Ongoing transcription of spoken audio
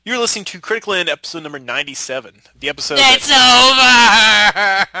You're listening to Critical End episode number 97. The episode that... It's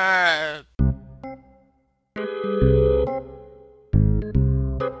over!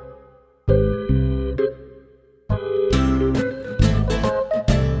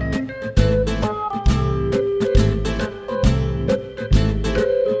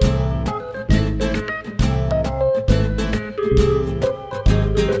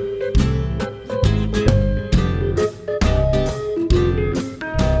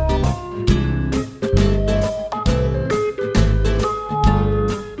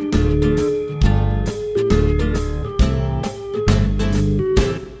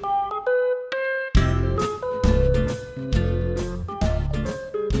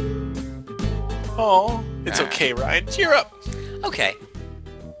 Oh, it's okay, Ryan. Cheer up. Okay.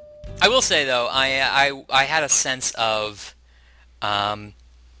 I will say though, I had a sense of, I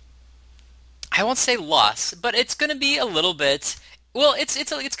won't say loss, but it's going to be a little bit. Well,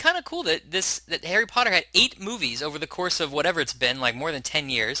 it's kind of cool that Harry Potter had 8 movies over the course of whatever it's been, like more than 10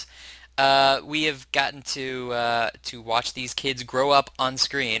 years. We have gotten to watch these kids grow up on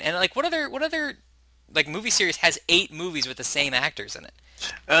screen, and like what other like movie series has 8 movies with the same actors in it?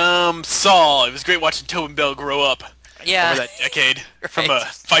 Saul. It was great watching Tobin Bell grow up over Yeah, that decade. From a right.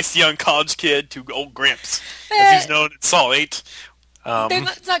 feisty young college kid to old Gramps, as Eh, he's known in Saul 8.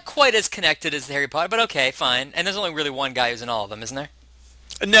 it's not quite as connected as Harry Potter, but okay, fine. And there's only really one guy who's in all of them, isn't there?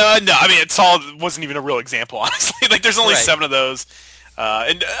 No, I mean, Saul wasn't even a real example, honestly. Like, there's only Right. 7 of those.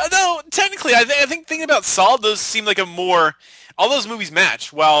 No, technically, I think thinking about Saul, those seem like a more... All those movies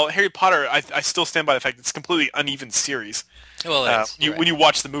match, while Harry Potter, I still stand by the fact it's a completely uneven series. Well, it is. You're right. When you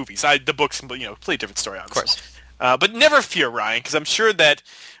watch the movies, the books, play a different story, Of obviously. course. But never fear, Ryan, because I'm sure that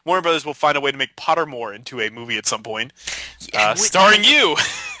Warner Brothers will find a way to make Pottermore into a movie at some point, Yeah, starring you.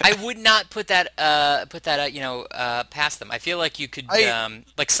 I would not put that past them. I feel like you could I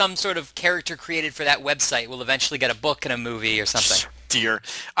like some sort of character created for that website will eventually get a book and a movie or something. Dear,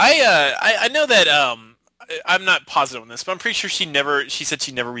 I know that I'm not positive on this, but I'm pretty sure she said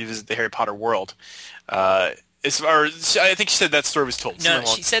she never revisited the Harry Potter world. I think she said that story was told. No, Something no,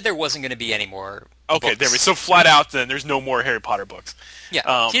 along... she said there wasn't going to be any more Okay, there we books. so flat out then there's no more Harry Potter books. Yeah,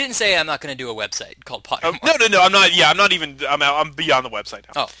 Um, she didn't say I'm not going to do a website called no, Pottermore. no, no, I'm not. Yeah, I'm not even. I'm out. I'm beyond the website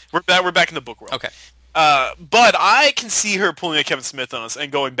now. Oh, We're back in the book world. okay. But I can see her pulling a Kevin Smith on us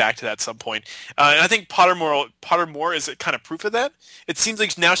and going back to that at some point. And I think Pottermore is kind of proof of that. It seems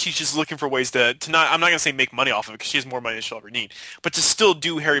like now she's just looking for ways to not. I'm not gonna say make money off of it because she has more money than she'll ever need, but to still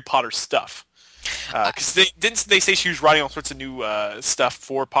do Harry Potter stuff. I, Because didn't they say she was writing all sorts of new stuff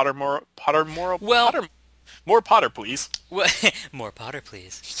for well, More Potter, please. well, more Potter,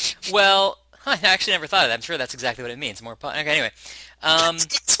 please. Well, I actually never thought of that. I'm sure that's exactly what it means. More Potter. Okay, anyway. Um,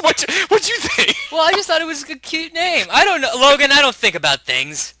 What'd you think? well, I just thought it was a cute name. I don't know, Logan. I don't think about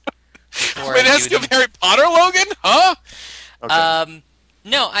things before Wait, I it has do to do them. with Harry Potter, Logan? Huh? Okay.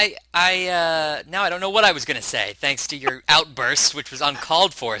 No, now I don't know what I was gonna say. Thanks to your outburst, which was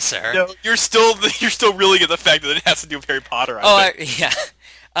uncalled for, sir. No, you're still reeling at the fact that it has to do with Harry Potter. I Oh, think. yeah.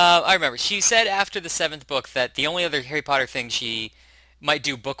 I remember. She said after the 7th book that the only other Harry Potter thing she might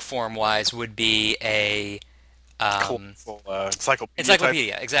do book form wise would be a Colorful encyclopedia type.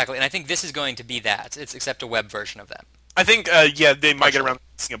 encyclopedia, exactly. And I think this is going to be that. It's except a web version of that. I think yeah, they might get Partially. around to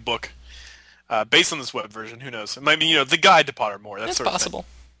releasing a book based on this web version. Who knows? It might be the guide to Pottermore, that That's sort of thing, possible.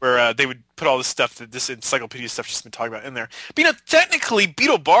 where they would put all this stuff, this encyclopedia stuff she's been talking about in there. But technically,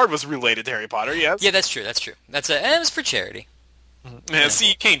 Beetle Bard was related to Harry Potter. Yes. Yeah, that's true. That's true. And it was for charity. Yeah. Yeah. See,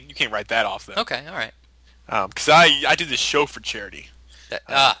 you can't write that off though, Okay. All right. because I did this show for charity.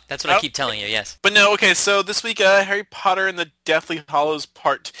 That's what I keep telling you. Yes. But no, okay, so this week, Harry Potter and the Deathly Hallows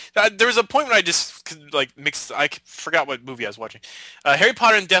Part... there was a point when I just, like, mixed... forgot what movie I was watching. Harry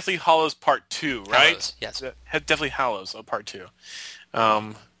Potter and Deathly Hallows Part 2, right? Hallows, yes. Deathly Hallows, Part 2.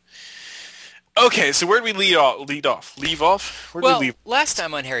 Um, okay, so where did we leave off? Where did we Well, leave? last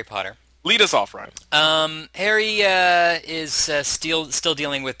time on Harry Potter, Lead us off, Ryan. Harry is still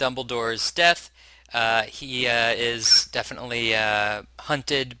dealing with Dumbledore's death. He is definitely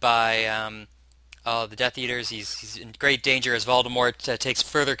hunted by the Death Eaters. He's in great danger as Voldemort takes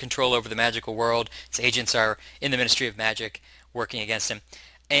further control over the magical world. His agents are in the Ministry of Magic working against him.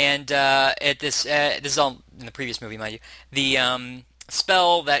 And this is all in the previous movie, mind you. The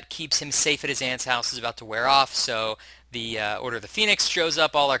spell that keeps him safe at his aunt's house is about to wear off, so the Order of the Phoenix shows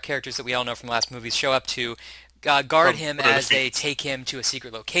up. All our characters that we all know from last movies show up to guard him Order of the as they Phoenix. take him to a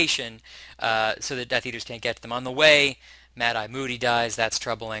secret location so the Death Eaters can't get to them. On the way, Mad Eye Moody dies. That's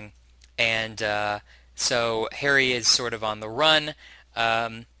troubling. And so Harry is sort of on the run.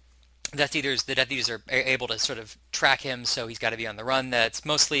 The Death Eaters are able to sort of track him, so he's got to be on the run. That's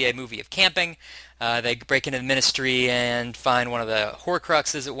mostly a movie of camping. They break into the Ministry and find one of the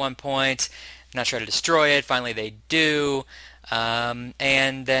Horcruxes at one point. Not try to destroy it. Finally, they do, and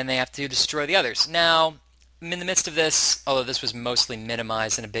then they have to destroy the others. Now, in the midst of this, although this was mostly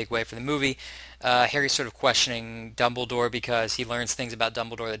minimized in a big way for the movie, Harry's sort of questioning Dumbledore because he learns things about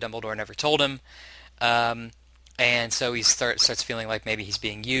Dumbledore that Dumbledore never told him. Um, and so he starts feeling like maybe he's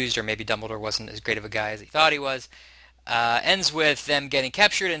being used, or maybe Dumbledore wasn't as great of a guy as he thought he was. Ends with them getting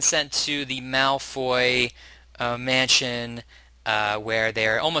captured and sent to the Malfoy mansion, where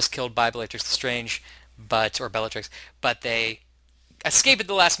they're almost killed by Bellatrix Lestrange, or Bellatrix, but they escape at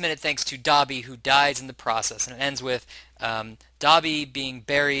the last minute thanks to Dobby, who dies in the process. And it ends with Dobby being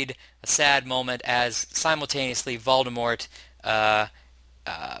buried, a sad moment, as simultaneously Voldemort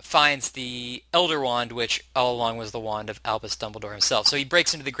finds the Elder Wand, which all along was the wand of Albus Dumbledore himself. So he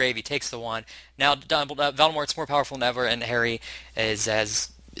breaks into the grave, he takes the wand. Now Voldemort's more powerful than ever, and Harry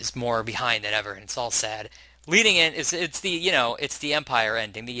is more behind than ever, and it's all sad. Leading in, it's the Empire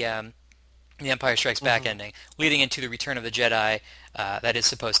ending, the Empire Strikes Back ending, leading into the Return of the Jedi. That is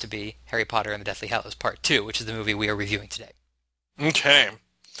supposed to be Harry Potter and the Deathly Hallows Part 2, which is the movie we are reviewing today. Okay.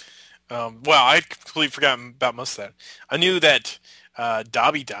 Wow, I'd completely forgotten about most of that. I knew that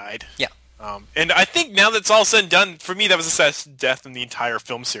Dobby died. Yeah. And I think now that's all said and done, for me, that was the saddest death in the entire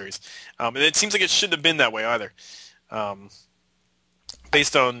film series. And it seems like it shouldn't have been that way either.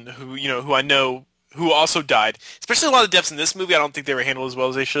 Based on who I know who also died. Especially a lot of deaths in this movie, I don't think they were handled as well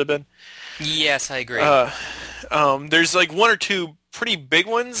as they should have been. Yes, I agree. There's like one or two pretty big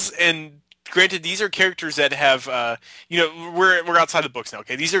ones, and granted, these are characters that have, we're outside the books now.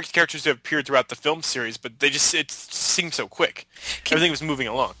 Okay, these are characters that have appeared throughout the film series, but it seemed so quick. Everything was moving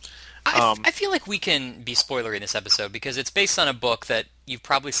along. I feel like we can be spoilery in this episode because it's based on a book that you've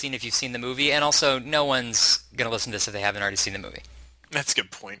probably seen if you've seen the movie, and also no one's going to listen to this if they haven't already seen the movie. That's a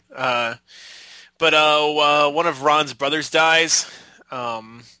good point. But one of Ron's brothers dies,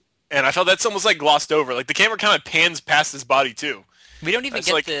 and I felt that's almost like glossed over. Like the camera kind of pans past his body too. We don't even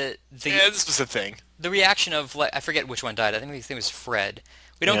get the this was a thing. The reaction of, like, I forget which one died. I think it was Fred.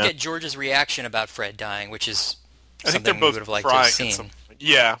 We don't get George's reaction about Fred dying, which is something we would have liked to have seen.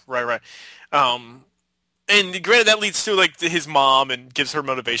 Yeah, right. And granted, that leads to like his mom and gives her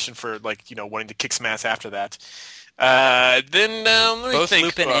motivation for wanting to kick some ass after that. Then both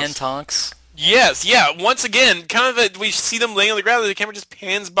Lupin and Tonks. Yes, yeah. Once again, we see them laying on the ground, and the camera just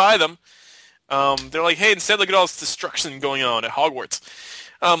pans by them. They're like, hey, instead look at all this destruction going on at Hogwarts.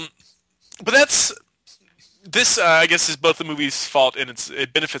 But this I guess is both the movie's fault, and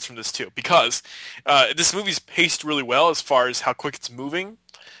it benefits from this too, because this movie's paced really well as far as how quick it's moving,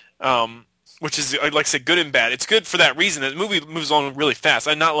 which is, like I said, good and bad. It's good for that reason. The movie moves along really fast.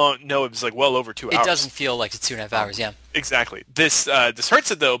 I know it was like well over 2 hours. It doesn't feel like it's 2.5 hours, yeah. Exactly. This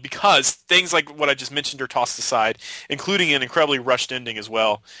hurts it, though, because things like what I just mentioned are tossed aside, including an incredibly rushed ending as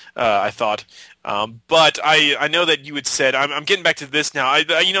well, I thought. But I know that you had said, I'm getting back to this now.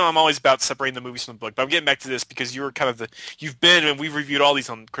 I'm always about separating the movies from the book, but I'm getting back to this because you were you've been, and we've reviewed all these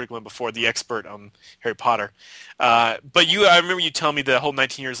on Critical End before, the expert on Harry Potter. But I remember you telling me the whole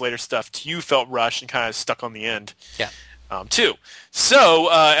 19 Years Later stuff to you felt rushed and kind of stuck on the end. Yeah. Too. So,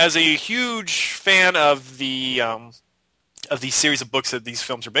 as a huge fan of the series of books that these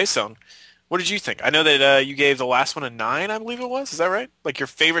films are based on, what did you think? I know that you gave the last one a 9, I believe it was. Is that right? Like your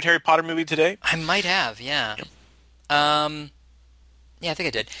favorite Harry Potter movie today? I might have, yeah. Yep. Yeah, I think I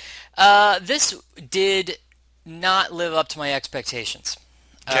did. This did not live up to my expectations.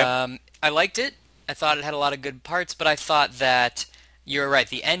 Okay. I liked it. I thought it had a lot of good parts, but I thought that you're right.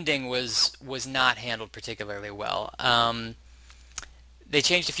 The ending was not handled particularly well. They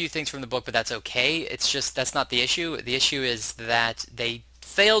changed a few things from the book, but that's okay. It's just that's not the issue. The issue is that they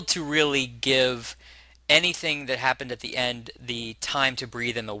failed to really give anything that happened at the end the time to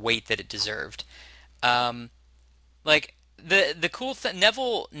breathe and the weight that it deserved. Like the cool thing,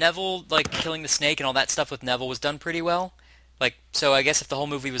 Neville like killing the snake and all that stuff with Neville was done pretty well. Like, so I guess if the whole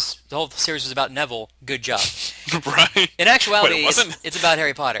series was about Neville, good job. Right. In actuality, Wait, it wasn't? It's about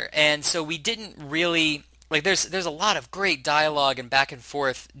Harry Potter, and so we didn't really. Like, there's a lot of great dialogue and back and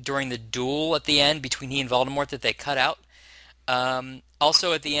forth during the duel at the end between he and Voldemort that they cut out.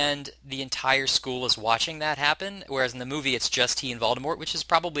 Also, at the end, the entire school is watching that happen, whereas in the movie it's just he and Voldemort, which is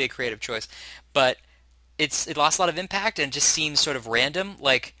probably a creative choice. But it lost a lot of impact and just seems sort of random.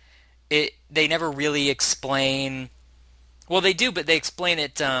 Like, they never really explain... Well, they do, but they explain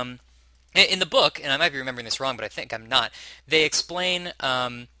it in the book, and I might be remembering this wrong, but I think I'm not. They explain...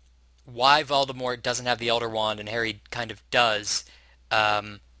 why Voldemort doesn't have the Elder Wand and Harry kind of does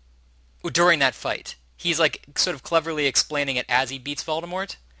during that fight. He's like sort of cleverly explaining it as he beats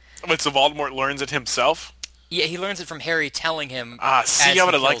Voldemort. Wait, so Voldemort learns it himself? Yeah, he learns it from Harry telling him Ah, see, as I he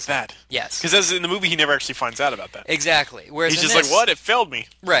would have liked kills him. that. Yes, Because as in the movie, he never actually finds out about that. exactly. Whereas He's in just this, like, what? It failed me.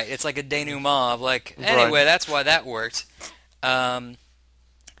 right, it's like a denouement of like, anyway, Right. that's why that worked. Um,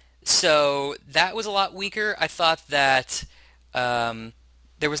 so that was a lot weaker. I thought that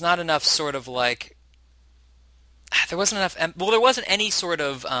there was not enough sort of like there wasn't enough. Well, there wasn't any sort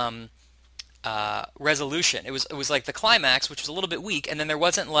of resolution. It was like the climax, which was a little bit weak, and then there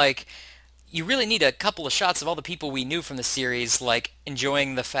wasn't like you really need a couple of shots of all the people we knew from the series, like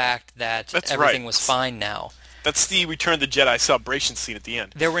enjoying the fact that That's everything right. was fine now. That's the Return of the Jedi celebration scene at the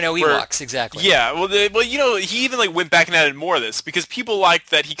end. There were no Where- Ewoks, exactly. Yeah, well, he even like went back and added more of this because people liked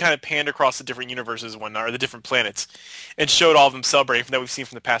that he kind of panned across the different universes and whatnot, or the different planets, and showed all of them celebrating that we've seen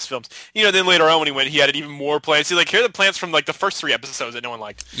from the past films. Then later on when he went, he added even more planets. He's like, here are the planets from like the first 3 episodes that no one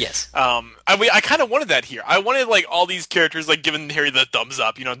liked. Yes. I kind of wanted that here. I wanted like all these characters like giving Harry the thumbs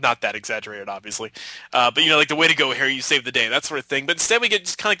up. Not that exaggerated, obviously, but like the way to go, Harry, you saved the day, that sort of thing. But instead, we get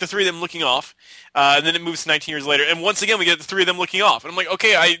just kind of like the three of them looking off, and then it moves to 19 years later, and once again we get the three of them looking off, and I'm like,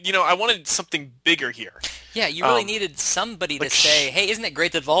 okay, I wanted something bigger here. Yeah, you really needed somebody to like, say, "Hey, isn't it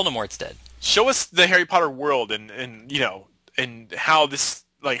great that Voldemort's dead?" Show us the Harry Potter world and how this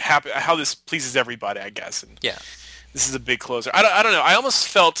how this pleases everybody, I guess. And Yeah. this is a big closer. I don't know. I almost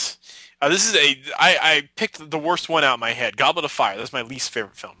felt this is I picked the worst one out in my head. Goblet of Fire. That's my least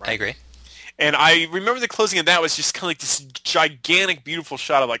favorite film, right? I agree. And I remember the closing of that was just kind of like this gigantic, beautiful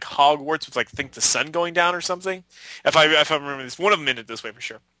shot of like Hogwarts with like I think the sun going down or something. If I remember this, one of them ended this way for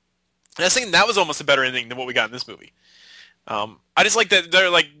sure. And I was thinking that was almost a better ending than what we got in this movie. I just like that they're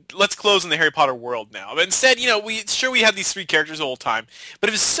like, let's close in the Harry Potter world now. But instead, we have these three characters the whole time, but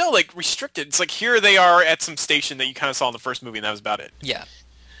it was so like restricted. It's like here they are at some station that you kind of saw in the first movie, and that was about it. Yeah.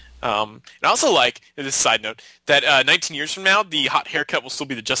 And I also like, this is a side note, that 19 years from now, the hot haircut will still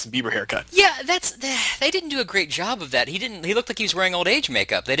be the Justin Bieber haircut. Yeah, they didn't do a great job of that. He looked like he was wearing old age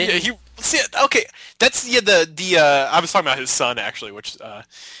makeup. They didn't. Yeah, okay. That's I was talking about his son actually, which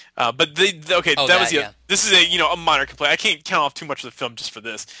but okay, Oh, that was that, yeah. this is a minor complaint. I can't count off too much of the film just for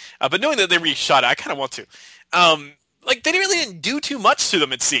this, but knowing that they reshot it, I kind of want to. Like they really didn't do too much to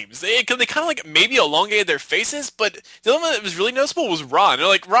them. It seems they kind of like maybe elongated their faces, but the only one that was really noticeable was Ron. They're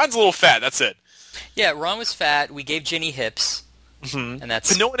like, Ron's a little fat. That's it. Yeah, Ron was fat. We gave Ginny hips, and that's.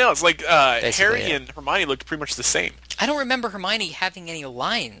 But no one else. Like Harry it. and Hermione looked pretty much the same. I don't remember Hermione having any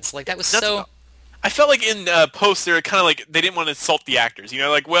lines. Like that was That's- so. I felt like in post they were kind of like they didn't want to insult the actors.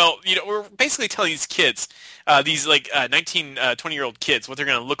 Like, well, we're basically telling these kids, these like 19, 20-year-old kids, what they're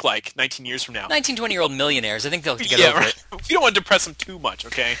going to look like 19 years from now. 19, 20-year-old millionaires. I think they'll get Yeah, over right. it. We don't want to depress them too much,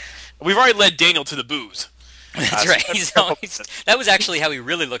 okay? We've already led Daniel to the booze. That's right. That was actually how he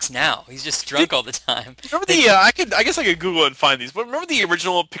really looks now. He's just drunk all the time. Remember I guess I could Google it and find these. But remember the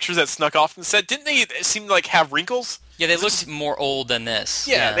original pictures that snuck off from the set? Didn't they seem to like have wrinkles? Yeah, they looked more old than this.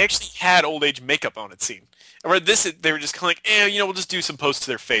 Yeah, they actually had old age makeup on, it seemed. Or this, they were just kind of like, we'll just do some posts to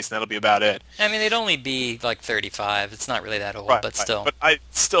their face and that'll be about it. I mean, they'd only be like 35. It's not really that old, Right, but right. still. But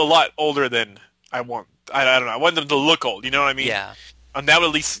still a lot older than I want. I don't know. I want them to look old. You know what I mean? Yeah. And that would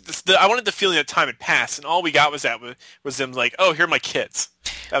at least. I wanted the feeling that time had passed, and all we got was them like, oh, here are my kids.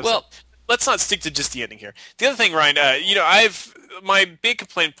 That was Well- it. Let's not stick to just the ending here. The other thing, Ryan, my big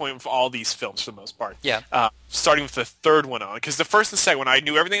complaint point with all these films for the most part. Yeah. Starting with the third one on, because the first and second one, I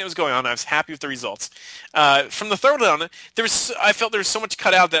knew everything that was going on. I was happy with the results. From the third one on, I felt there was so much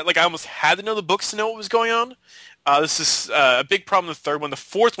cut out that like I almost had to know the books to know what was going on. This is a big problem with the third one. The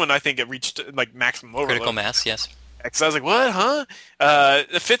fourth one, I think it reached like maximum overload. Critical mass, yes. Because I was like, what, huh?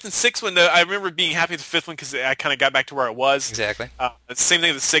 The fifth and sixth one, I remember being happy with the fifth one because I kind of got back to where I was. Exactly. The same thing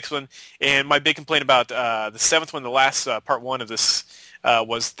with the sixth one. And my big complaint about the seventh one, the last part one of this,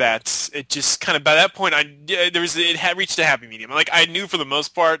 was that it just kind of, by that point, it had reached a happy medium. Like, I knew for the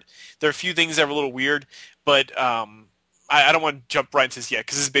most part, there are a few things that were a little weird, but I don't want to jump right into this yet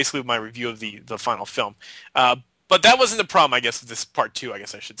because this is basically my review of the final film. But that wasn't the problem, I guess, with this part two, I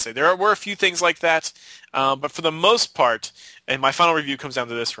guess I should say. There were a few things like that, but for the most part, and my final review comes down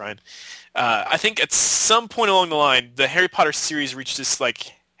to this, Ryan, I think at some point along the line, the Harry Potter series reached this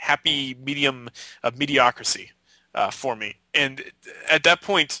like happy medium of mediocrity for me. And at that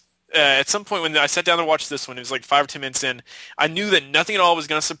point, at some point when I sat down to watch this one, it was like 5 or 10 minutes in, I knew that nothing at all was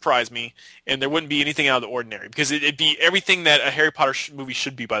going to surprise me, and there wouldn't be anything out of the ordinary, because it'd be everything that a Harry Potter movie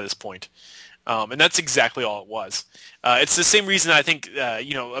should be by this point. And that's exactly all it was. It's the same reason I think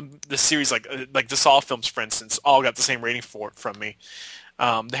the series like the Saw films, for instance, all got the same rating from me.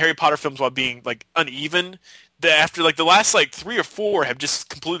 The Harry Potter films, while being like uneven, after like the last like 3 or 4 have just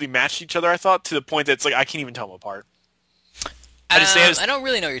completely matched each other. I thought to the point that it's like I can't even tell them apart. I don't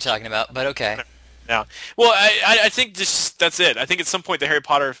really know what you're talking about, but okay. Yeah. Well, I think that's it. I think at some point the Harry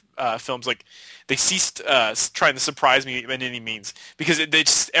Potter films like they ceased trying to surprise me in any means because they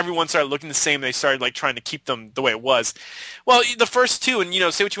just everyone started looking the same. They started like trying to keep them the way it was. Well, the first two, and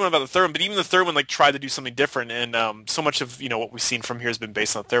say what you want about the third one, but even the third one like tried to do something different, and so much of what we've seen from here has been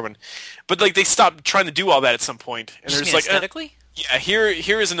based on the third one. But like they stopped trying to do all that at some point, and Just there's mean like aesthetically? yeah,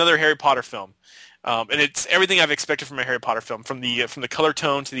 here is another Harry Potter film. And it's everything I've expected from a Harry Potter film, from the color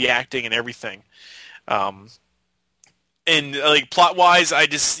tone to the acting and everything. And like plot wise, I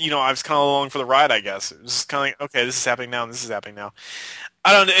just I was kind of along for the ride. I guess it was kind of like, okay, this is happening now, and this is happening now.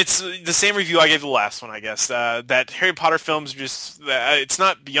 I don't know. It's the same review I gave the last one. I guess that Harry Potter films just it's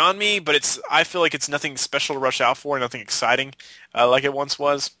not beyond me, but I feel like it's nothing special to rush out for, nothing exciting like it once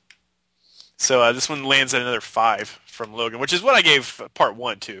was. So this one lands at another 5 from Logan, which is what I gave part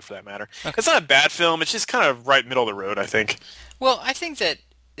 1 too, for that matter. Okay. It's not a bad film. It's just kind of right middle of the road, I think. Well, I think that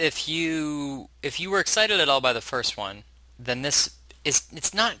if you were excited at all by the first one, then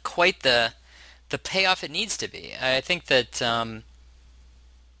it's not quite the payoff it needs to be. I think that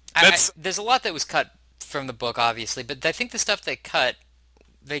there's a lot that was cut from the book, obviously, but I think the stuff they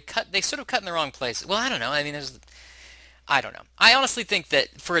sort of cut in the wrong place. Well, I don't know. I mean, I don't know. I honestly think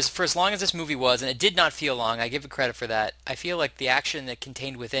that for as long as this movie was, and it did not feel long, I give it credit for that. I feel like the action that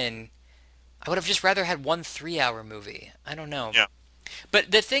contained within, I would have just rather had one 3-hour movie. I don't know. Yeah.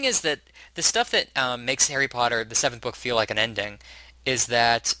 But the thing is that the stuff that makes Harry Potter, the seventh book, feel like an ending is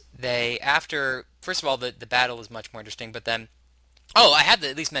that first of all, the battle is much more interesting, but then, I had to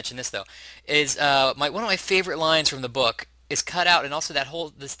at least mention this, though, is one of my favorite lines from the book is cut out, and also that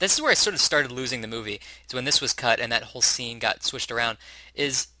this is where I sort of started losing the movie, is when this was cut and that whole scene got switched around,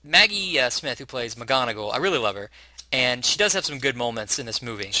 is Maggie Smith, who plays McGonagall. I really love her, and she does have some good moments in this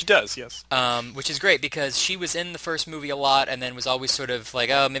movie. She does, yes. Which is great, because she was in the first movie a lot, and then was always sort of like,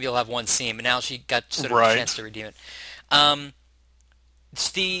 oh, maybe I'll have one scene, but now she got sort of a chance to redeem it. I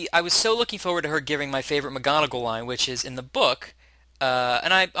was so looking forward to her giving my favorite McGonagall line, which is in the book,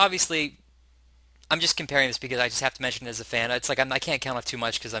 and I'm just comparing this because I just have to mention it as a fan. It's like I can't count off too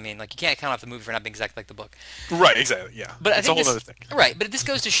much because, I mean, like, you can't count off the movie for not being exactly like the book. Right, exactly, yeah. But it's a whole other thing. Right, but this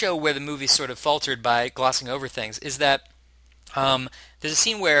goes to show where the movie sort of faltered by glossing over things, is that there's a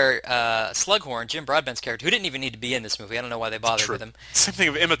scene where Slughorn, Jim Broadbent's character, who didn't even need to be in this movie, I don't know why they bothered with him. Same thing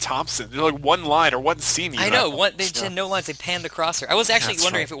of Emma Thompson. They're like one line or one scene. I know, they had no lines, they panned across her. I was actually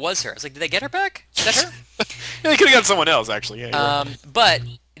wondering if it was her. I was like, did they get her back? Is that her? Yeah, they could have got someone else, actually. Yeah, but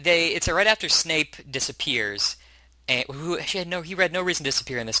it's right after Snape disappears, and he had no reason to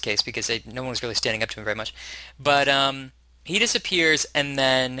disappear in this case because no one was really standing up to him very much. But he disappears, and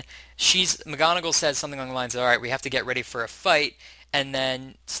then McGonagall says something along the lines of, all right, we have to get ready for a fight. And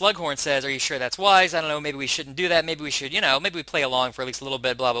then Slughorn says, are you sure that's wise? I don't know, maybe we shouldn't do that. Maybe we should, maybe we play along for at least a little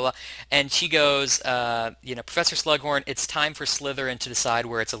bit, blah, blah, blah. And she goes, Professor Slughorn, it's time for Slytherin to decide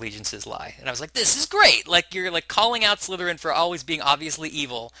where its allegiances lie. And I was like, this is great. Like, you're like calling out Slytherin for always being obviously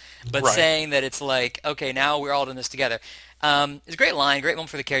evil, but saying that it's like, okay, now we're all in this together. It's a great line, great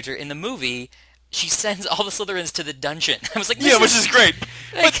moment for the character. In the movie, she sends all the Slytherins to the dungeon. I was like, which is great.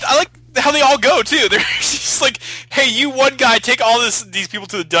 But I like how they all go too. They're just like, hey, you one guy, take all these people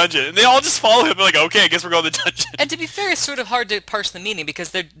to the dungeon, and they all just follow him. They're like, okay, I guess we're going to the dungeon. And to be fair, it's sort of hard to parse the meaning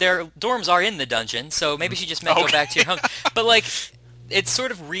because their dorms are in the dungeon, so maybe she just meant go back to your home. But like, it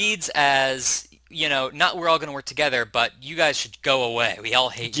sort of reads as, not we're all going to work together, but you guys should go away. We all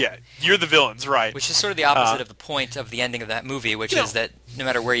hate you. Yeah, you're the villains, right? Which is sort of the opposite of the point of the ending of that movie, which is that no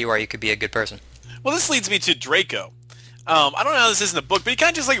matter where you are, you could be a good person. Well, this leads me to Draco. I don't know how this is in the book, but he kind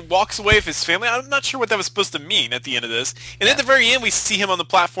of just like walks away with his family. I'm not sure what that was supposed to mean at the end of this. And at the very end, we see him on the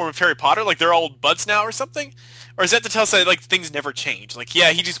platform of Harry Potter, like they're all buds now or something. Or is that to tell us that like things never change? Like, yeah,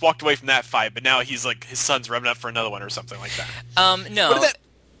 he just walked away from that fight, but now he's like his son's revving up for another one or something like that. No.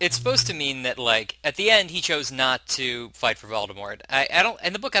 It's supposed to mean that, like, at the end, he chose not to fight for Voldemort. I don't.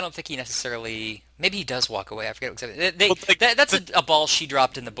 In the book, I don't think he necessarily. Maybe he does walk away. I forget exactly. That's a ball she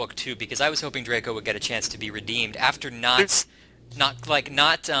dropped in the book too, because I was hoping Draco would get a chance to be redeemed after not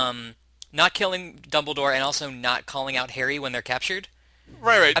killing Dumbledore and also not calling out Harry when they're captured.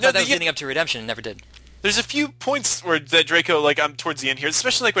 Right. I thought that was leading up to redemption, and never did. There's a few points where that Draco, like, I'm towards the end here,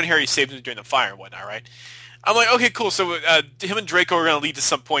 especially like when Harry saved him during the fire and whatnot, right? I'm like, okay, cool. So him and Draco are going to lead to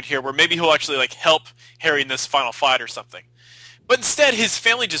some point here where maybe he'll actually like help Harry in this final fight or something. But instead, his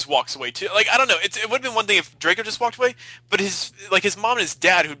family just walks away too. Like, I don't know. It would have been one thing if Draco just walked away, but his mom and his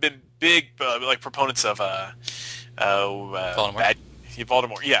dad, who'd been big like proponents of Voldemort. Yeah,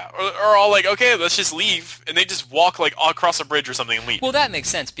 Voldemort, yeah. Or all like, okay, let's just leave, and they just walk like across a bridge or something and leave. Well, that makes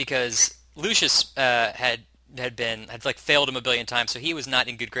sense because Lucius had like failed him a billion times, so he was not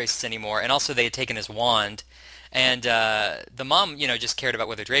in good graces anymore. And also, they had taken his wand, and the mom, just cared about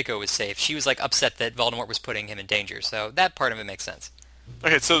whether Draco was safe. She was like upset that Voldemort was putting him in danger. So that part of it makes sense.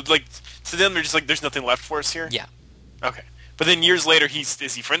 Okay, so like, to them they're just like, there's nothing left for us here. Yeah. Okay, but then years later,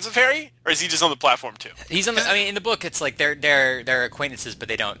 is he friends with Harry, or is he just on the platform too? He's on the. I mean, in the book, it's like they're acquaintances, but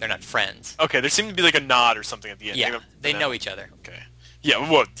they're not friends. Okay, there seemed to be like a nod or something at the end. Yeah, they know each other. Okay. Yeah,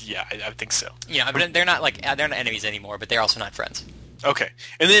 well, yeah, I think so. Yeah, but they're not enemies anymore, but they're also not friends. Okay,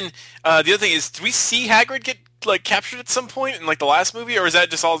 and then the other thing is, do we see Hagrid get like captured at some point in like the last movie, or is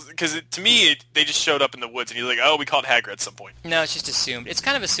that just all? Because to me, they just showed up in the woods, and he's like, "Oh, we caught Hagrid at some point." No, it's just assumed. It's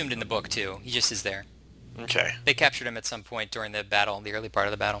kind of assumed in the book too. He just is there. Okay. They captured him at some point during the battle, the early part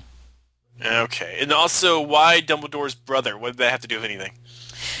of the battle. Okay, and also, why Dumbledore's brother? What did that have to do with anything?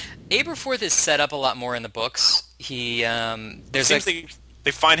 Aberforth is set up a lot more in the books. There's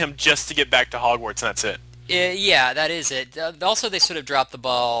they find him just to get back to Hogwarts, and that's it. Yeah, that is it. Also, they sort of dropped the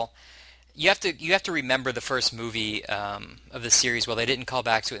ball. You have to remember the first movie of the series. Well, they didn't call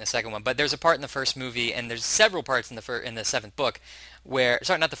back to it in the second one, but there's a part in the first movie, and there's several parts in the seventh book where,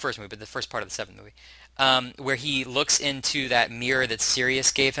 sorry, not the first movie, but the first part of the seventh movie, where he looks into that mirror that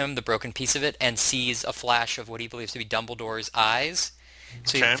Sirius gave him, the broken piece of it, and sees a flash of what he believes to be Dumbledore's eyes.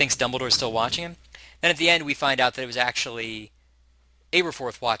 So he thinks Dumbledore's still watching him. Then at the end, we find out that it was actually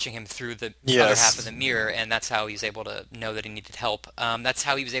Aberforth watching him through the other half of the mirror, and that's how he's able to know that he needed help. That's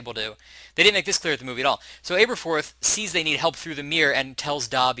how he was able to... They didn't make this clear at the movie at all. So Aberforth sees they need help through the mirror and tells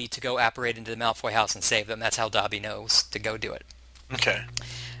Dobby to go apparate into the Malfoy house and save them. That's how Dobby knows to go do it. Okay.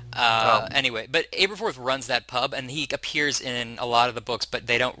 Anyway, but Aberforth runs that pub, and he appears in a lot of the books, but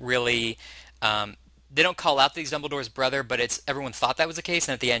they don't really... they don't call out that he's Dumbledore's brother, but everyone thought that was the case,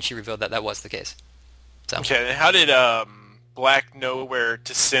 and at the end she revealed that that was the case. So. Okay, and how did Black know where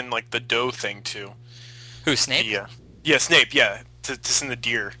to send like the dough thing to? Who, Snape? Yeah, Snape. Yeah, to send the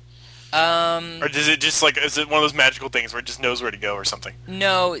deer. Or is it one of those magical things where it just knows where to go or something?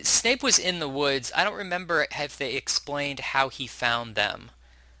 No, Snape was in the woods. I don't remember if they explained how he found them.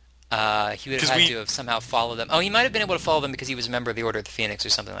 He would have had to have somehow followed them. Oh, he might have been able to follow them because he was a member of the Order of the Phoenix or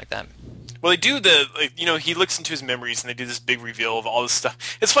something like that. Well, they do he looks into his memories and they do this big reveal of all this stuff.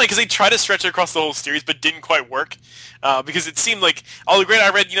 It's funny because they try to stretch it across the whole series, but didn't quite work because it seemed like I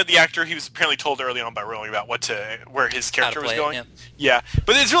read the actor he was apparently told early on by Rowling about where his character was going. Yeah,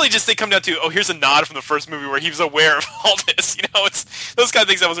 but it's really just they come down to here's a nod from the first movie where he was aware of all this. It's those kind of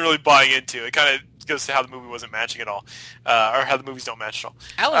things I wasn't really buying into. It kind of goes to how the movie wasn't matching at all, or how the movies don't match at all.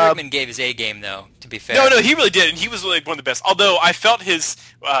 Alan Rickman gave his A game though. To be fair, no, he really did, and he was like one of the best. Although I felt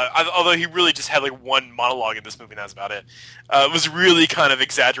although he really just had like one monologue in this movie, and that's about it. It was really kind of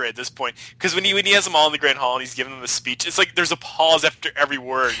exaggerated at this point because when he has them all in the Grand Hall and he's giving them the speech, it's like there's a pause after every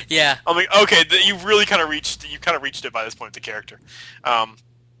word. Yeah, I'm like, okay, you really kind of reached it by this point with the character.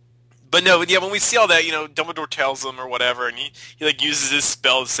 But no, yeah, when we see all that, Dumbledore tells them or whatever, and he like uses his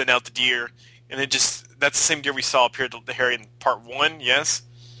spell to send out the deer. And that's the same deer we saw appear to Harry in part 1, yes?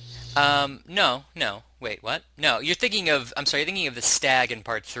 No. Wait, what? No, you're thinking of the stag in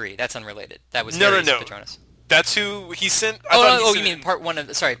part 3. That's unrelated. That was Harry's Patronus. That's who he sent? You mean part 1 of...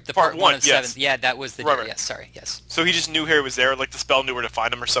 part 1 of 7. Yeah, that was the deer. Right. Yes, sorry, yes. So he just knew Harry was there, like the spell knew where to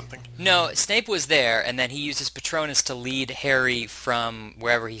find him or something? No, Snape was there, and then he used his Patronus to lead Harry from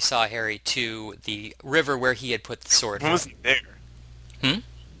wherever he saw Harry to the river where he had put the sword. When was he there?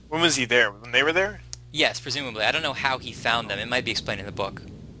 When was he there? When they were there? Yes, presumably. I don't know how he found them. It might be explained in the book.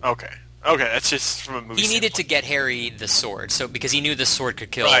 Okay, that's just from a movie. He needed to get Harry the sword, because he knew the sword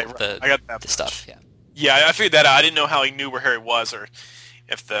could kill the stuff. Yeah. Yeah, I figured that out. I didn't know how he knew where Harry was, or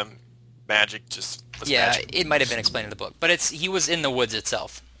if the magic just was magic. It might have been explained in the book, but he was in the woods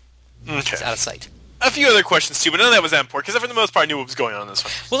itself. Okay. It's out of sight. A few other questions too, but none of that was that important because for the most part I knew what was going on in this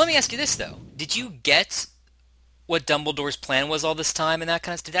one. Well, let me ask you this though: did you get what Dumbledore's plan was all this time and that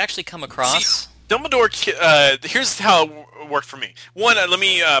kind of stuff? Did it actually come across? See, Dumbledore, here's how it worked for me. One, let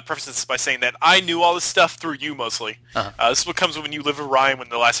me preface this by saying that I knew all this stuff through you mostly. This is what comes when you live with Ryan when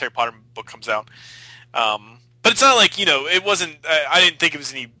the last Harry Potter book comes out. But it's not like, it wasn't, I didn't think it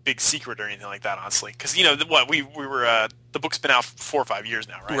was any big secret or anything like that, honestly. Because, we were, the book's been out for 4 or 5 years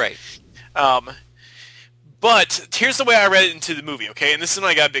now, right? Right. But here's the way I read it into the movie, okay? And this is when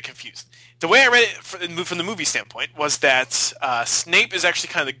I got a bit confused. The way I read it from the movie standpoint was that Snape is actually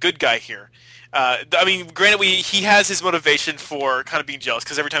kind of the good guy here. Granted, he has his motivation for kind of being jealous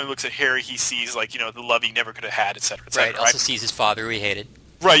because every time he looks at Harry, he sees the love he never could have had, etc. Right. Also sees his father, who he hated.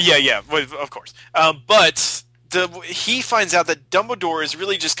 Right. Yeah. Well, of course. But he finds out that Dumbledore is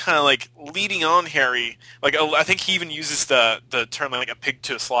really just kind of like leading on Harry. Like I think he even uses the term like a pig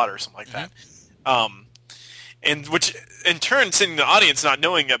to a slaughter or something like that. And which in turn, sitting in the audience not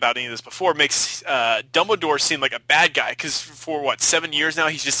knowing about any of this before, makes Dumbledore seem like a bad guy. Because for 7 years now,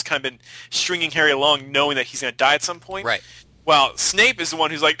 he's just kind of been stringing Harry along, knowing that he's going to die at some point. Right. Well, Snape is the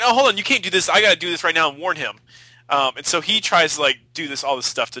one who's like, no, hold on, you can't do this. I got to do this right now and warn him. And so he tries to like do all this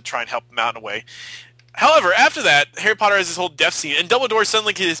stuff to try and help him out in a way. However, after that, Harry Potter has this whole death scene, and Dumbledore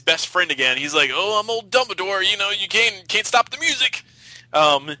suddenly gets his best friend again. He's like, "Oh, I'm old Dumbledore. You know, you can't stop the music."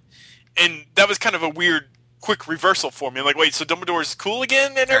 And that was kind of a weird, quick reversal for me. I'm like, wait, so Dumbledore's cool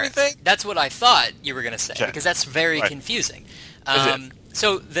again and everything? That's what I thought you were going to say, because that's very confusing.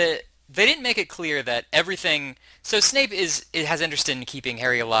 So they didn't make it clear that everything. So Snape is interested in keeping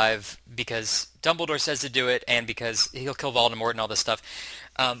Harry alive because Dumbledore says to do it, and because he'll kill Voldemort and all this stuff.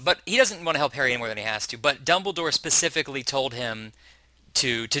 But he doesn't want to help Harry any more than he has to. But Dumbledore specifically told him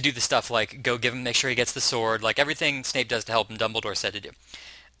to do the stuff like go make sure he gets the sword, like everything Snape does to help him, Dumbledore said to do.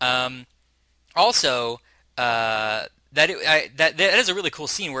 Also, that is a really cool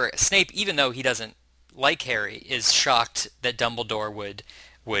scene where Snape, even though he doesn't like Harry, is shocked that Dumbledore would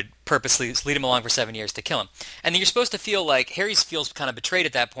purposely lead him along for 7 years to kill him. And then you're supposed to feel like Harry feels kind of betrayed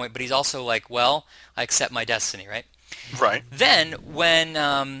at that point, but he's also like, well, I accept my destiny, right? Right. Then when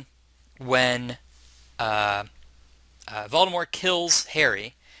Voldemort kills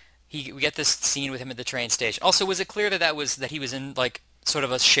Harry, we get this scene with him at the train station. Also, was it clear that he was in like sort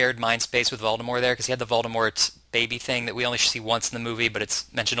of a shared mind space with Voldemort there, because he had the Voldemort baby thing that we only see once in the movie, but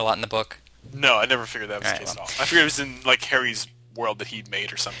it's mentioned a lot in the book? No, I never figured that was the case at all. I figured it was in like Harry's world that he'd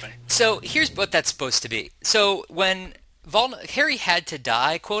made or something. So here's what that's supposed to be. So when Harry had to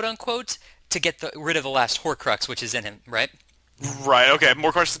die, quote unquote, to get rid of the last Horcrux, which is in him, right? Right, okay.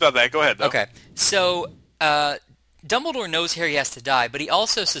 More questions about that. Go ahead, though. Okay. So Dumbledore knows Harry has to die, but he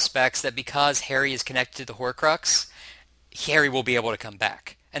also suspects that because Harry is connected to the Horcrux, Harry will be able to come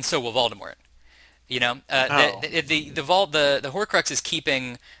back, and so will Voldemort. You know? The Horcrux is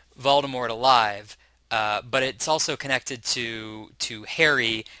keeping Voldemort alive, but it's also connected to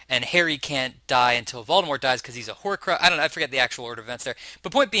Harry, and Harry can't die until Voldemort dies because he's a Horcrux. I don't know. I forget the actual order of events there.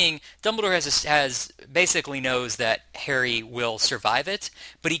 But point being, Dumbledore has basically knows that Harry will survive it,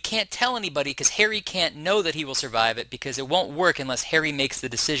 but he can't tell anybody because Harry can't know that he will survive it because it won't work unless Harry makes the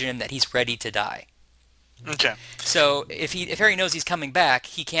decision that he's ready to die. Okay. So if Harry knows he's coming back,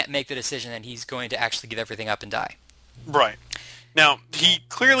 he can't make the decision that he's going to actually give everything up and die. Right. Now, he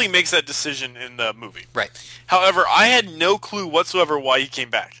clearly makes that decision in the movie. Right. However, I had no clue whatsoever why he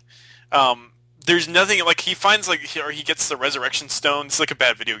came back. There's nothing, like, he finds, like, or he gets the resurrection stone. It's like a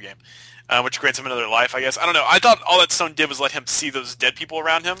bad video game, which grants him another life, I guess. I don't know. I thought all that stone did was let him see those dead people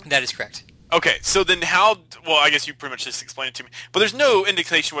around him. That is correct. Okay, so then well, I guess you pretty much just explained it to me. But there's no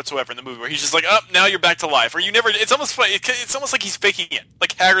indication whatsoever in the movie where he's just like, now you're back to life. Or it's almost like he's faking it.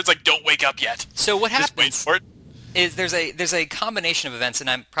 Like, Hagrid's like, don't wake up yet. So what happens... Just wait for it. Is there's a combination of events, and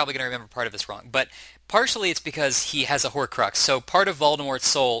I'm probably going to remember part of this wrong, but partially it's because he has a Horcrux, so part of Voldemort's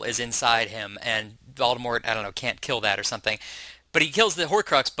soul is inside him, and Voldemort, I don't know, can't kill that or something. But he kills the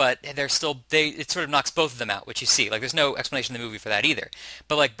Horcrux, but it sort of knocks both of them out, which you see. Like, there's no explanation in the movie for that either.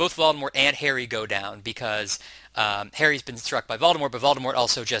 But, like, both Voldemort and Harry go down because Harry's been struck by Voldemort, but Voldemort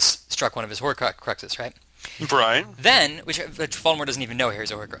also just struck one of his Horcruxes, right? Right. Then, which Voldemort doesn't even know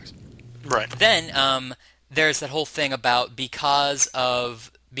Harry's a Horcrux. Right. Then, there's that whole thing about because of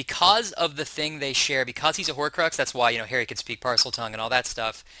the thing they share, because he's a Horcrux, that's why, Harry can speak Parseltongue and all that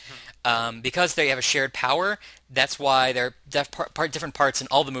stuff. Because they have a shared power, that's why there are different parts in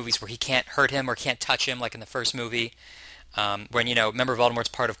all the movies where he can't hurt him or can't touch him, like in the first movie. When, remember Voldemort's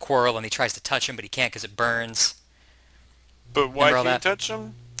part of Quirrell and he tries to touch him, but he can't because it burns. But why can't he touch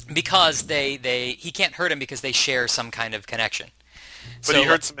him? Because he can't hurt him because they share some kind of connection. But he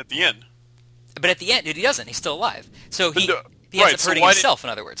hurts him at the end. But at the end, he doesn't. He's still alive. So he ends right, up hurting himself, in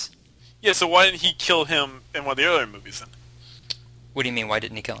other words. Yeah, so why didn't he kill him in one of the other movies then? What do you mean, why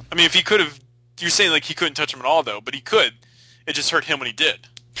didn't he kill him? I mean, if he could have... You're saying, like, he couldn't touch him at all, though, but he could. It just hurt him when he did.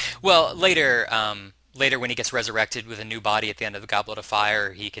 Well, later when he gets resurrected with a new body at the end of the Goblet of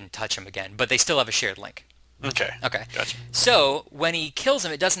Fire, he can touch him again. But they still have a shared link. Okay. Gotcha. So, when he kills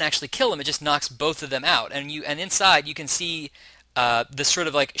him, it doesn't actually kill him, it just knocks both of them out. And inside, you can see this sort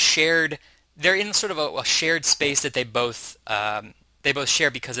of, like, shared... They're in sort of a shared space that they both share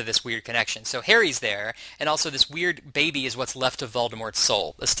because of this weird connection. So Harry's there, and also this weird baby is what's left of Voldemort's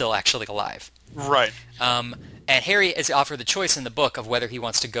soul, is still actually alive. Right. And Harry is offered the choice in the book of whether he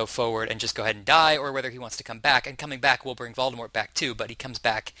wants to go forward and just go ahead and die, or whether he wants to come back. And coming back will bring Voldemort back too, but he comes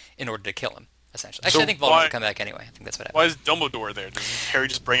back in order to kill him. essentially. Actually, I think Voldemort will come back anyway. I think that's what happened. Why is Dumbledore there? Doesn't Harry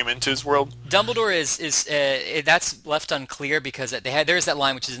just bring him into his world? Dumbledore is that's left unclear because there's that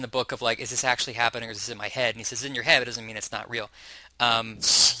line which is in the book of like, is this actually happening or is this in my head? And he says, in your head, but it doesn't mean it's not real.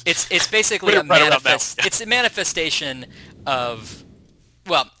 It's basically it's a manifestation of.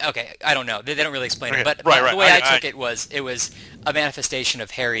 Well, okay, I don't know. They don't really explain it, but the way I took it was a manifestation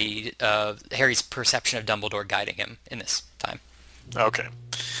of Harry's perception of Dumbledore guiding him in this time. Okay.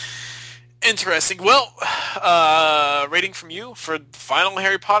 Interesting. Well, rating from you for the final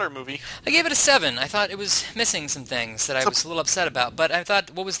Harry Potter movie? I gave it a 7. I thought it was missing some things that I was a little upset about, but I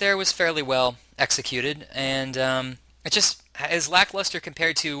thought what was there was fairly well executed, and it just is lackluster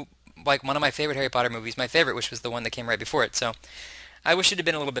compared to like one of my favorite Harry Potter movies, my favorite, which was the one that came right before it. So I wish it had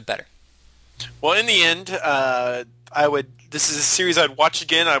been a little bit better. Well, in the end, this is a series I'd watch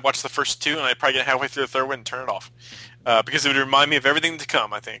again. I'd watch the first 2, and I'd probably get halfway through the third one and turn it off. Because it would remind me of everything to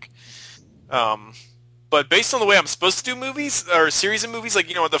come, I think. But based on the way I'm supposed to do movies, or a series of movies, like,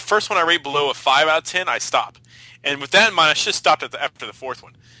 the first one I rate below a 5 out of 10, I stop. And with that in mind, I should have stopped after the fourth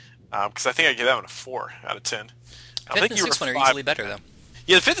one. Because I think I gave that one a 4 out of 10. Fifth and sixth one are easily better, though.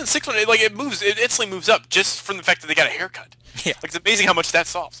 Yeah, the fifth and sixth one, it instantly moves up just from the fact that they got a haircut. Yeah. Like, it's amazing how much that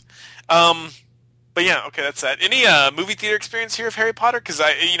solves. But yeah, okay, that's that. Any movie theater experience here of Harry Potter? Because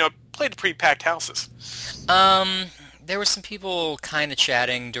I played pretty packed houses. There were some people kind of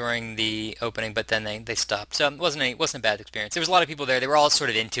chatting during the opening, but then they stopped. So it wasn't a bad experience. There was a lot of people there. They were all sort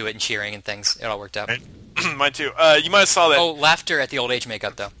of into it and cheering and things. It all worked out. Right. Mine too. You might have saw that. Oh, laughter at the old age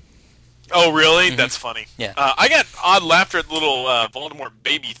makeup, though. Oh, really? Mm-hmm. That's funny. Yeah. I got odd laughter at the little Voldemort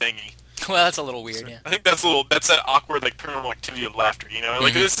baby thingy. Well, that's a little weird, yeah. I think that's that awkward, like, paranormal activity of laughter,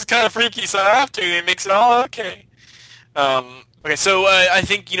 Like, this is kind of freaky, so I have to, and it makes it all okay. Okay, so I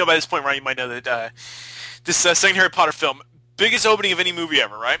think, by this point, Ryan, you might know that this second Harry Potter film, biggest opening of any movie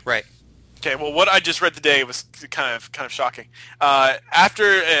ever, right? Right. Okay, well, what I just read today was kind of shocking. After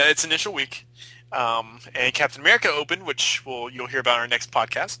its initial week, and Captain America opened, which you'll hear about in our next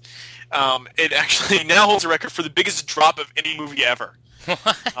podcast, it actually now holds a record for the biggest drop of any movie ever.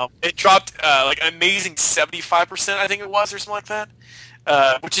 It dropped like an amazing 75%, I think it was, or something like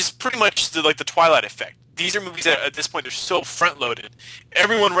that, which is pretty much the Twilight effect. These are movies that at this point they're so front-loaded.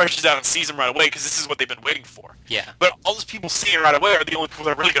 Everyone rushes out and sees them right away because this is what they've been waiting for. Yeah. But all those people seeing it right away are the only people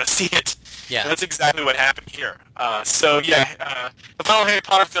that are really going to see it. Yeah. And that's exactly what happened here. The final Harry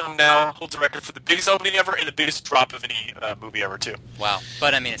Potter film now holds a record for the biggest opening ever and the biggest drop of any movie ever, too. Wow.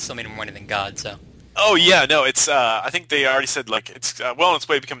 But, I mean, it still made more money than God, so... Oh yeah, no, it's. I think they already said it's well on its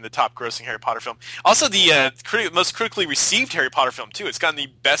way to becoming the top-grossing Harry Potter film. Also, the most critically received Harry Potter film too. It's gotten the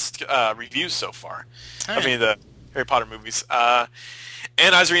best reviews so far. Right. I mean, the Harry Potter movies. And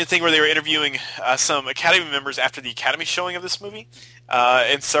I was reading a thing where they were interviewing some Academy members after the Academy showing of this movie,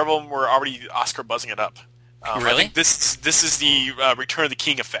 and several of them were already Oscar buzzing it up. Really? I think this is the Return of the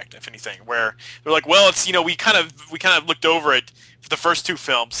King effect, if anything, where they're like, well, it's we kind of looked over it for the first 2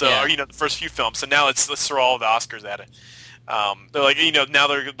 films, so yeah. or the first few films, so now let's throw all the Oscars at it. They're like, now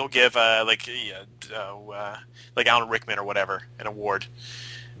they'll give like Alan Rickman or whatever an award.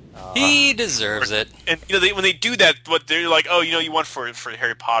 He deserves it. And when they do that, what they're like, oh, you won for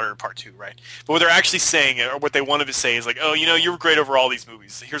Harry Potter Part 2, right? But what they're actually saying, or what they wanted to say, is like, oh, you were great over all these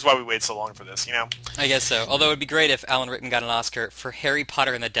movies. Here's why we waited so long for this, I guess so. Although it would be great if Alan Rickman got an Oscar for Harry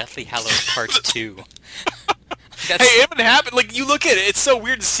Potter and the Deathly Hallows Part 2. Hey, it would happen. Like, you look at it, it's so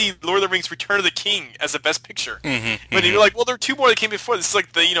weird to see Lord of the Rings: Return of the King as a Best Picture. But you're like, well, there are 2 more that came before. This is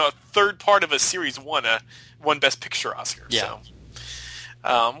like the a third part of a series one Best Picture Oscar. Yeah. So.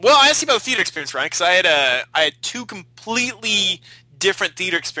 Well, I asked you about the theater experience, Ryan, because I had 2 completely different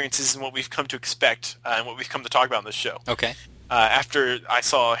theater experiences than what we've come to expect and what we've come to talk about on this show. Okay. After I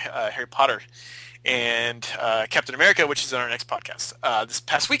saw Harry Potter and Captain America, which is on our next podcast, this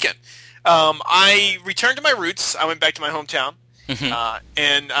past weekend. I returned to my roots. I went back to my hometown.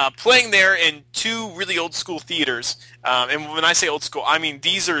 And playing there in 2 really old school theaters. And when I say old school, I mean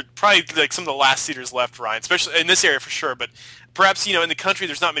these are probably like some of the last theaters left, Ryan, especially in this area for sure. But perhaps in the country,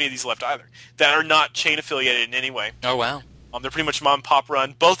 there's not many of these left either that are not chain affiliated in any way. Oh wow! They're pretty much mom and pop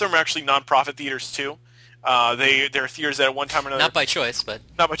run. Both of them are actually nonprofit theaters too. They're theaters that at one time or another. Not by choice, but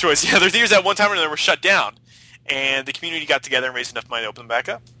not by choice. Yeah, they're theaters that at one time or another were shut down, and the community got together and raised enough money to open them back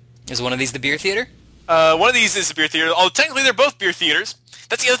up. Is one of these the beer theater? One of these is a beer theater. Although technically they're both beer theaters.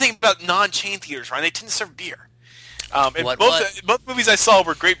 That's the other thing about non-chain theaters, right? They tend to serve beer. And both movies I saw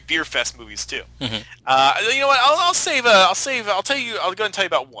were great beer fest movies too. You know what? I'll save. I'll tell you. I'll go and tell you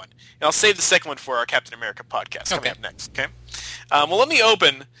about one, and I'll save the second one for our Captain America podcast coming up next. Okay. Well, let me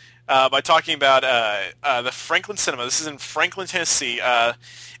open by talking about the Franklin Cinema. This is in Franklin, Tennessee.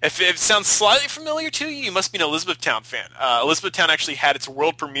 If it sounds slightly familiar to you, you must be an Elizabethtown fan. Elizabethtown actually had its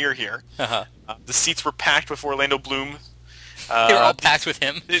world premiere here. Uh-huh. The seats were packed with Orlando Bloom. They were all packed with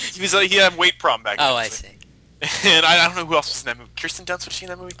him? He had a weight problem back then. Oh, I see. And I don't know who else was in that movie. Kirsten Dunst, was she in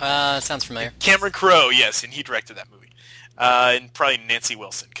that movie? Sounds familiar. Cameron Crowe, yes, and he directed that movie. And probably Nancy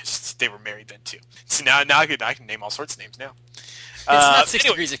Wilson, because they were married then, too. So now I can name all sorts of names now. It's not 6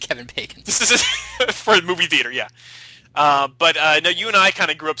 Degrees of Kevin Bacon. This is for a movie theater, yeah. But no, you and I kind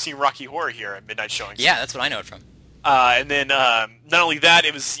of grew up seeing Rocky Horror here at midnight showings. Yeah, that's what I know it from. And then not only that,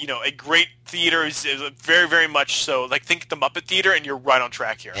 it was a great theater. It was very, very much so. Like, think the Muppet Theater, and you're right on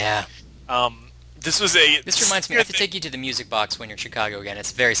track here. Yeah. This reminds me. I have to take you to the Music Box when you're in Chicago again.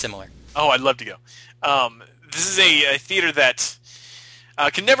 It's very similar. Oh, I'd love to go. This is a theater that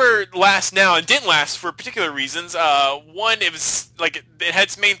can never last now, and didn't last for particular reasons. One, it was like it had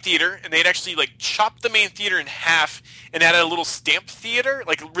its main theater, and they'd actually like chopped the main theater in half and added a little stamp theater,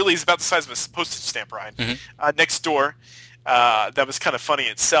 like really is about the size of a postage stamp, Ryan, next door. That was kind of funny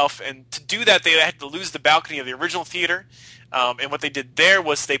itself, and to do that, they had to lose the balcony of the original theater. And what they did there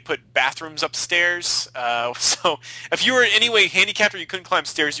was they put bathrooms upstairs. So if you were in any way handicapped or you couldn't climb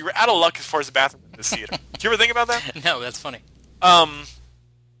stairs, you were out of luck as far as the bathroom in this theater. Do you ever think about that? No, that's funny.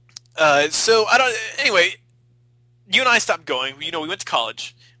 So I don't. Anyway, you and I stopped going. We went to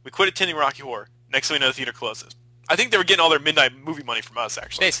college. We quit attending Rocky Horror. Next thing we know, the theater closes. I think they were getting all their midnight movie money from us,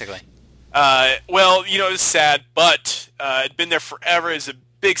 actually. Basically. Well, it was sad, but it'd been there forever. It's a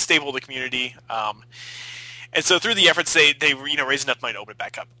big staple of the community. And so through the efforts, they raised enough money to open it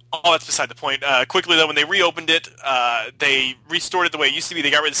back up. All that's beside the point. Quickly, though, when they reopened it, they restored it the way it used to be. They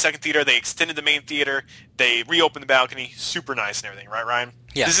got rid of the second theater. They extended the main theater. They reopened the balcony. Super nice and everything. Right, Ryan?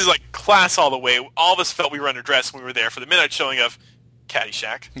 Yeah. This is like class all the way. All of us felt we were underdressed when we were there for the midnight showing of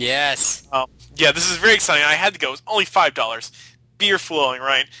Caddyshack. Yes. Yeah, this is very exciting. I had to go. It was only $5. Beer flowing,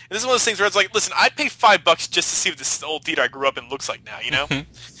 right? And this is one of those things where it's like, listen, I'd pay $5 just to see what this old theater I grew up in looks like now,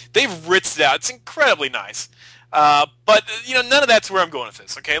 They've ritzed it out. It's incredibly nice. But none of that's where I'm going with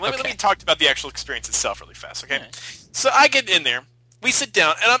this, okay? Let me talk about the actual experience itself really fast, okay? Right. So I get in there, we sit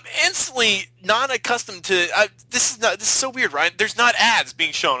down, and I'm instantly not accustomed to this is so weird, Ryan. There's not ads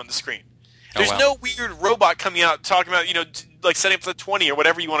being shown on the screen. There's no weird robot coming out talking about, like setting up the 20 or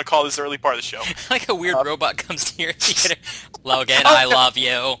whatever you want to call this early part of the show. Like a weird robot comes to your theater. Logan, I love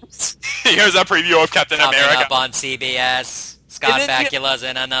you. Here's a preview of Captain America. Coming up on CBS. Scott Bakula's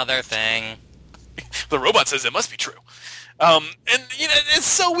in another thing. The robot says it must be true. And it's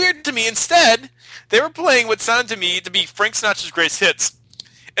so weird to me. Instead, they were playing what sounded to me to be Frank Sinatra's greatest hits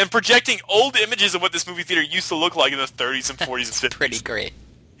and projecting old images of what this movie theater used to look like in the 30s and 40s and 50s. Pretty great.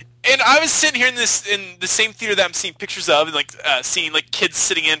 And I was sitting here in the same theater that I'm seeing pictures of, and seeing like kids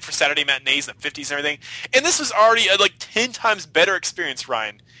sitting in for Saturday matinees in the 50s and everything. And this was already a 10 times better experience,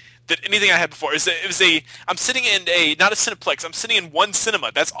 Ryan, than anything I had before. I'm sitting in not a Cineplex. I'm sitting in one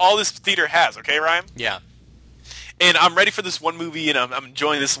cinema. That's all this theater has. Okay, Ryan? Yeah. And I'm ready for this one movie, and I'm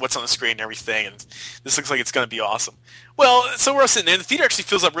enjoying what's on the screen and everything, and this looks like it's going to be awesome. Well, so we're all sitting there, and the theater actually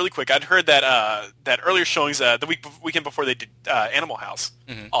fills up really quick. I'd heard that earlier showings the weekend before they did Animal House,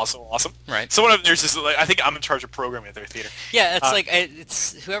 also awesome. Right. So one of there's this, I think I'm in charge of programming at their theater. Yeah,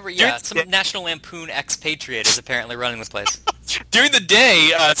 it's whoever. Some National Lampoon expatriate is apparently running this place. During the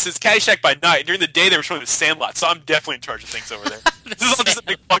day, since Caddyshack by night, during the day they were showing the Sandlot, so I'm definitely in charge of things over there. This is not just a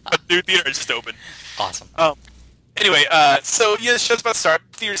big fuck about the new theater. It's just open. Awesome. Anyway, so the show's about to start.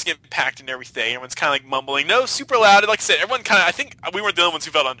 Theater's getting packed and everything. Everyone's kind of mumbling. No, super loud. Like I said, everyone I think we weren't the only ones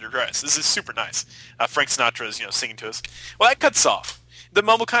who felt underdressed. This is super nice. Frank Sinatra's, singing to us. Well, that cuts off. The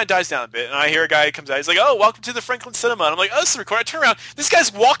mumble kind of dies down a bit, and I hear a guy who comes out. He's like, "Oh, welcome to the Franklin Cinema." And I'm like, "Oh, this is recording." I turn around. This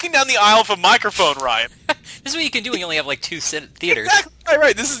guy's walking down the aisle with a microphone, Ryan. This is what you can do when you only have two theaters. Exactly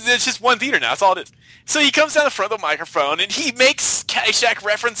right. It's just one theater now. That's all it is. So he comes down the front of the microphone, and he makes Caddyshack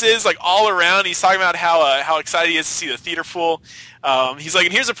references all around. He's talking about how excited he is to see the theater full. He's like,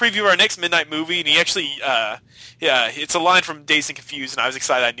 and here's a preview of our next midnight movie. And he actually, it's a line from Dazed and Confused, and I was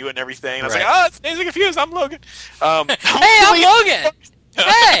excited. I knew it and everything. And I was like, oh, it's Dazed and Confused. I'm Logan. Hey, I'm Logan.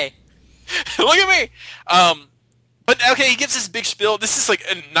 Hey. Look at me. But, okay, he gives this big spiel. This is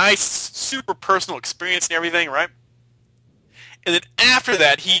a nice, super personal experience and everything, right? And then after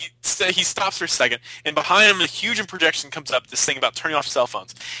that, he stops for a second, and behind him, a huge projection comes up, this thing about turning off cell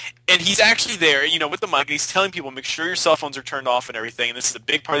phones. And he's actually there, with the mic, and he's telling people, make sure your cell phones are turned off and everything, and this is a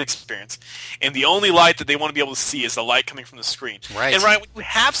big part of the experience. And the only light that they want to be able to see is the light coming from the screen. Right. And, Ryan, when you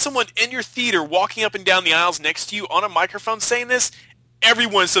have someone in your theater walking up and down the aisles next to you on a microphone saying this,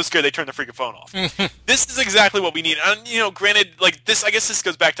 everyone's so scared they turn the freaking phone off. This is exactly what we need. And, granted, like this, I guess this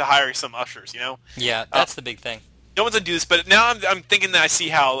goes back to hiring some ushers. Yeah, that's the big thing. No one's gonna do this, but now I'm thinking that I see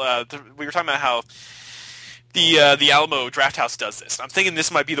how we were talking about how the Alamo Draft House does this. I'm thinking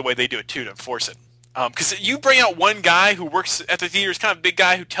this might be the way they do it too to enforce it. Because you bring out one guy who works at the theater, is kind of a big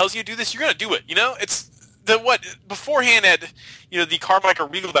guy who tells you to do this, you're gonna do it. It's beforehand at the Carmichael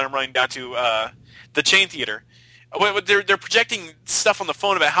Regal that I'm running down to the chain theater. They're projecting stuff on the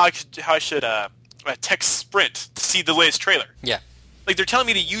phone about how I should text Sprint to see the latest trailer. Yeah. Like they're telling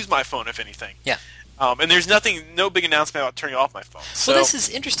me to use my phone if anything. Yeah. And there's no big announcement about turning off my phone. So well, this is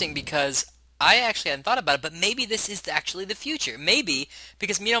interesting because I actually hadn't thought about it, but maybe this is actually the future. Maybe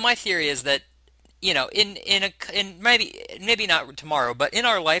because my theory is that in maybe not tomorrow, but in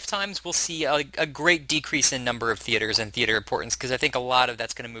our lifetimes we'll see a great decrease in number of theaters and theater importance because I think a lot of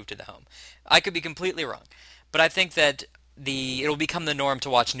that's going to move to the home. I could be completely wrong, but I think that it'll become the norm to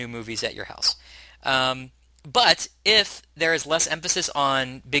watch new movies at your house. But if there is less emphasis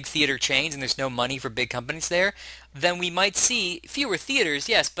on big theater chains and there's no money for big companies there, then we might see fewer theaters,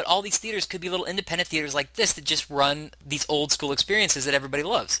 yes, but all these theaters could be little independent theaters like this that just run these old school experiences that everybody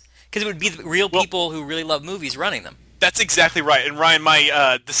loves. Because it would be the real people who really love movies running them. That's exactly right. And Ryan,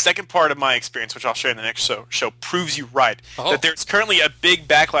 the second part of my experience, which I'll share in the next show proves you right. Oh. That there's currently a big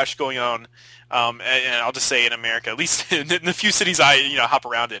backlash going on, and I'll just say in America, at least in the few cities I hop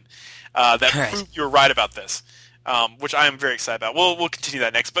around in, that prove you're right about this. Which I am very excited about. We'll continue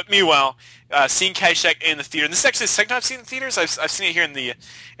that next. But meanwhile, seeing Caddyshack in the theater, and this is actually the second time I've seen it in theaters. I've seen it here in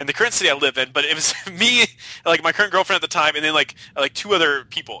the current city I live in, but it was me, like my current girlfriend at the time, and then like two other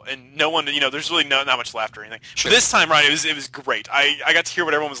people, and no one, there's really not much laughter or anything. Sure. But this time, Ryan, it was great. I got to hear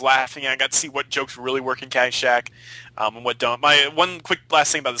what everyone was laughing at. I got to see what jokes really work in Caddyshack, and what don't. My one quick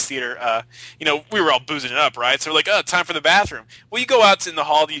last thing about this theater, we were all boozing it up, right? So we're like, time for the bathroom. Well, you go out in the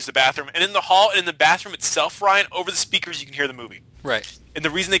hall to use the bathroom, and in the hall and in the bathroom itself, Ryan, over the speakers you can hear the movie. Right. And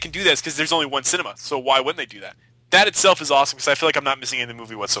the reason they can do that is because there's only one cinema, so why wouldn't they do that? That itself is awesome because I feel like I'm not missing any of the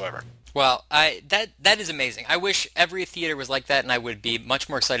movie whatsoever. Well, that is amazing. I wish every theater was like that, and I would be much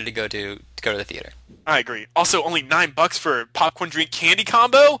more excited to go to the theater. I agree. Also, only $9 for a popcorn drink candy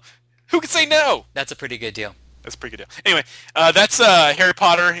combo? Who could say no? That's a pretty good deal. That's a pretty good deal. Anyway, that's Harry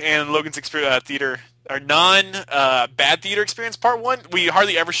Potter and Logan's theater, our non-bad theater experience, part one. We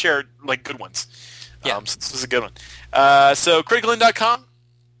hardly ever share like good ones. Yeah. So this was a good one. So criticalin.com,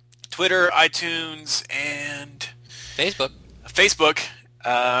 Twitter, iTunes, and Facebook.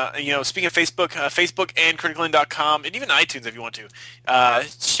 Speaking of Facebook, Facebook and criticalin.com, and even iTunes if you want to.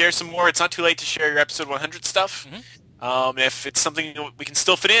 Share some more. It's not too late to share your episode 100 stuff. Mm-hmm. If it's something we can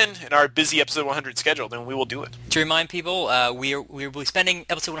still fit in our busy episode 100 schedule, then we will do it. To remind people, we will be spending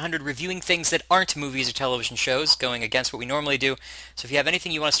episode 100 reviewing things that aren't movies or television shows, going against what we normally do. So if you have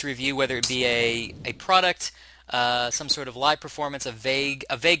anything you want us to review, whether it be a product, some sort of live performance, a vague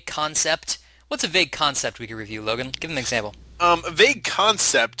concept. What's a vague concept we could review, Logan? Give them an example. A vague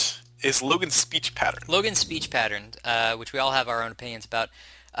concept is Logan's speech pattern. Logan's speech pattern, which we all have our own opinions about.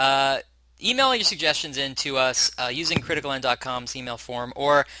 Email your suggestions in to us using criticalend.com's email form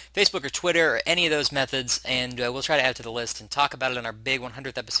or Facebook or Twitter or any of those methods, and we'll try to add to the list and talk about it in our big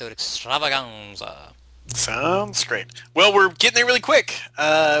 100th episode extravaganza. Sounds great. Well, we're getting there really quick.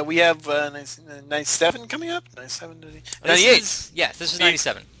 We have 97 coming up? 97, 98. This is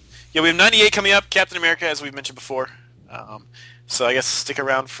 97. Yeah, we have 98 coming up, Captain America, as we've mentioned before. So I guess stick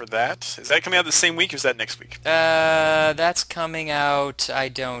around for that. Is that coming out the same week or is that next week? That's coming out, I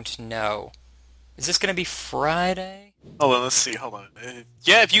don't know. Is this going to be Friday? Hold on, let's see. Hold on.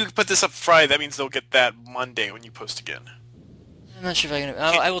 Yeah, if you put this up Friday, that means they'll get that Monday when you post again. I'm not sure if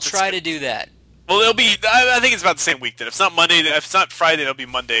I will try to do that. Well, it'll be. I think it's about the same week. Then if it's not Monday, if it's not Friday, it'll be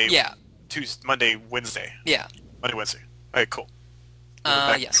Monday. Yeah. Tuesday, Monday, Wednesday. Yeah. Monday, Wednesday. All right, cool.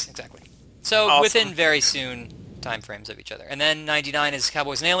 Yes, exactly. So awesome. Within very soon time frames of each other, and then 99 is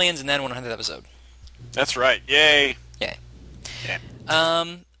Cowboys and Aliens, and then 100th episode. That's right. Yay. Yay. Yeah.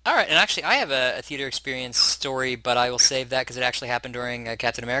 All right, and actually, I have a theater experience story, but I will save that because it actually happened during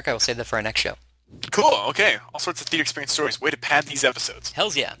Captain America. I will save that for our next show. Cool. Okay. All sorts of theater experience stories. Way to pad these episodes.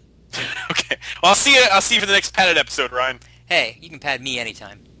 Hells yeah. Okay. Well, I'll see you. I'll see you for the next padded episode, Ryan. Hey, you can pad me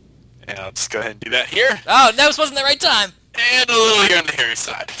anytime. Yeah, I'll just go ahead and do that here. Oh, no, this wasn't the right time. And a little here on the hairy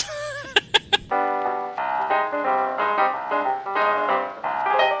side.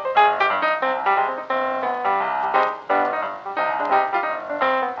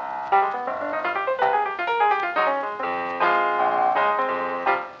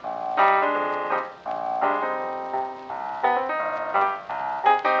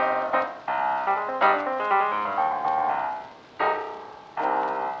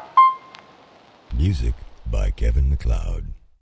 Music by Kevin MacLeod.